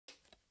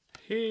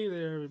Hey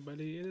there,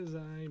 everybody. It is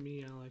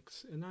me,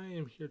 Alex, and I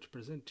am here to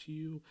present to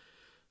you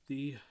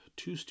the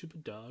Two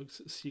Stupid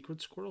Dogs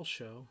Secret Squirrel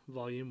Show,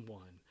 Volume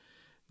 1.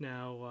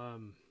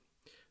 Now,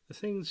 the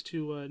things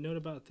to note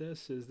about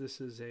this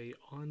is a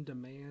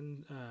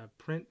on-demand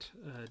print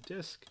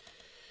disc,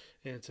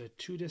 and it's a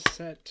two-disc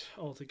set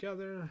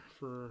altogether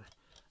for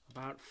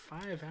about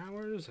 5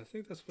 hours. I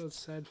think that's what it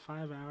said,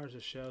 5 hours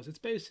of shows. It's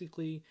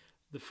basically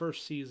the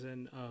first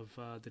season of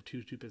the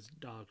Two Stupid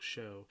Dogs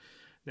show.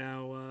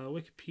 Now,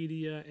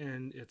 Wikipedia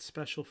and its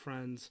special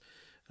friends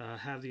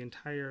have the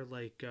entire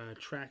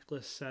track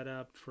list set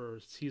up for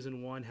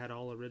season one. Had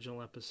all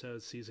original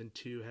episodes. Season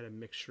two had a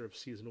mixture of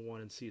season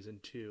one and season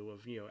two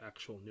of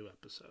actual new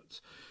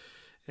episodes.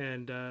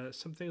 And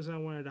some things I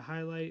wanted to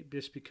highlight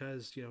just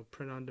because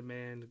print on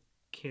demand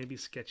can be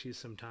sketchy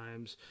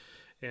sometimes.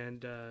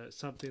 And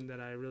something that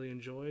I really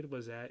enjoyed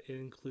was that it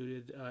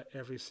included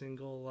every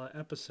single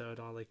episode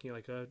on like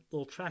a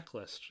little track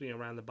list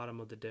around the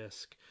bottom of the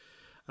disc.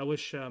 I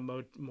wish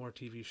more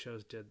TV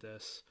shows did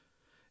this.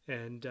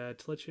 And to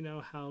let you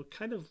know how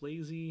kind of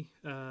lazy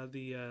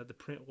the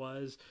print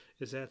was,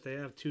 is that they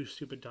have Two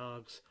Stupid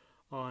Dogs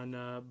on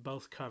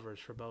both covers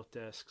for both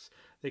discs.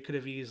 They could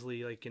have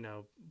easily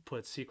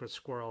put Secret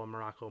Squirrel and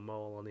Morocco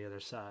Mole on the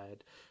other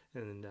side,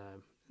 and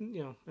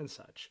and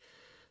such.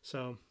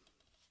 So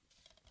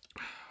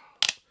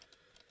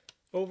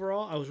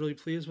overall, I was really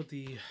pleased with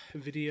the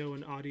video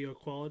and audio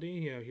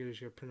quality.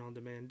 Here's your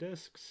print-on-demand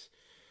discs.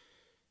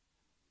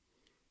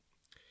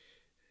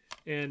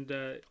 And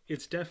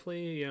it's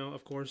definitely,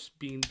 of course,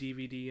 being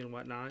DVD and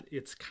whatnot,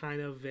 it's kind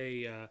of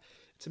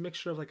it's a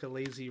mixture of like a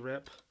lazy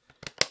rip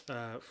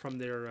from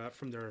their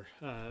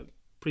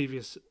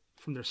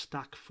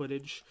stock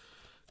footage,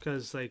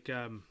 because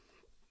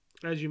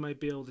as you might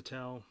be able to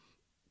tell,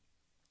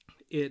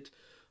 it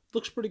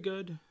looks pretty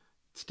good.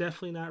 It's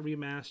definitely not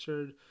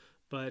remastered,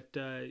 but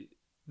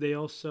they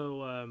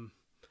also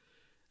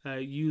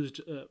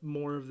used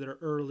more of their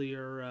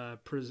earlier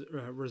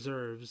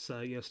reserves,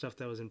 stuff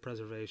that was in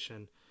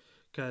preservation.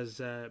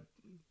 Because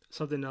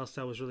something else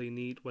that was really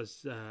neat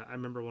was I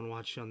remember when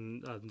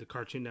watching on the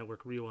Cartoon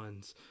Network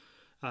reruns,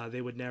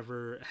 they would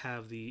never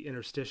have the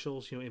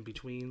interstitials, in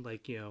between,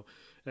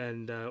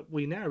 and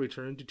we now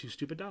return to Two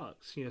Stupid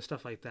Dogs,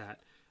 stuff like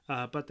that.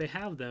 But they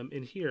have them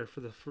in here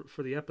for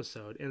the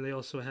episode, and they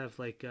also have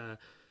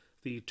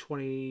the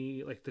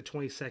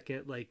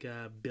 20-second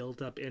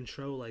build up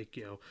intro,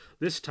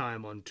 this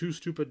time on Two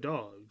Stupid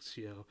Dogs,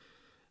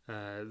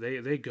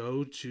 they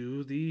go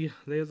to the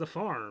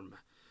farm,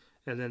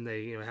 and then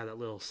they have that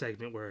little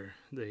segment where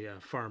the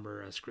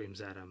farmer screams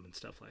at them and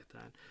stuff like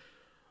that.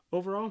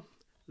 Overall,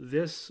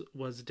 this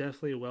was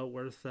definitely well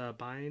worth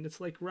buying.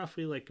 It's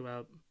roughly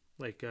about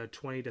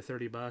 20 to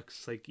 30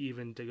 bucks,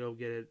 even to go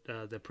get it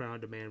the print on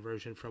demand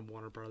version from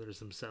Warner Brothers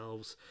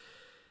themselves.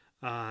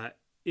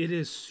 It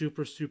is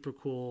super, super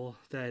cool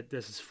that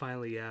this is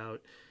finally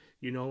out.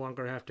 You no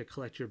longer have to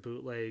collect your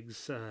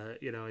bootlegs, and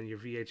your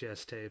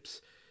VHS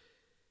tapes.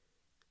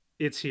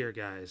 It's here,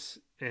 guys,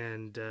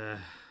 and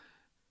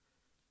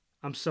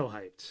I'm so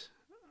hyped.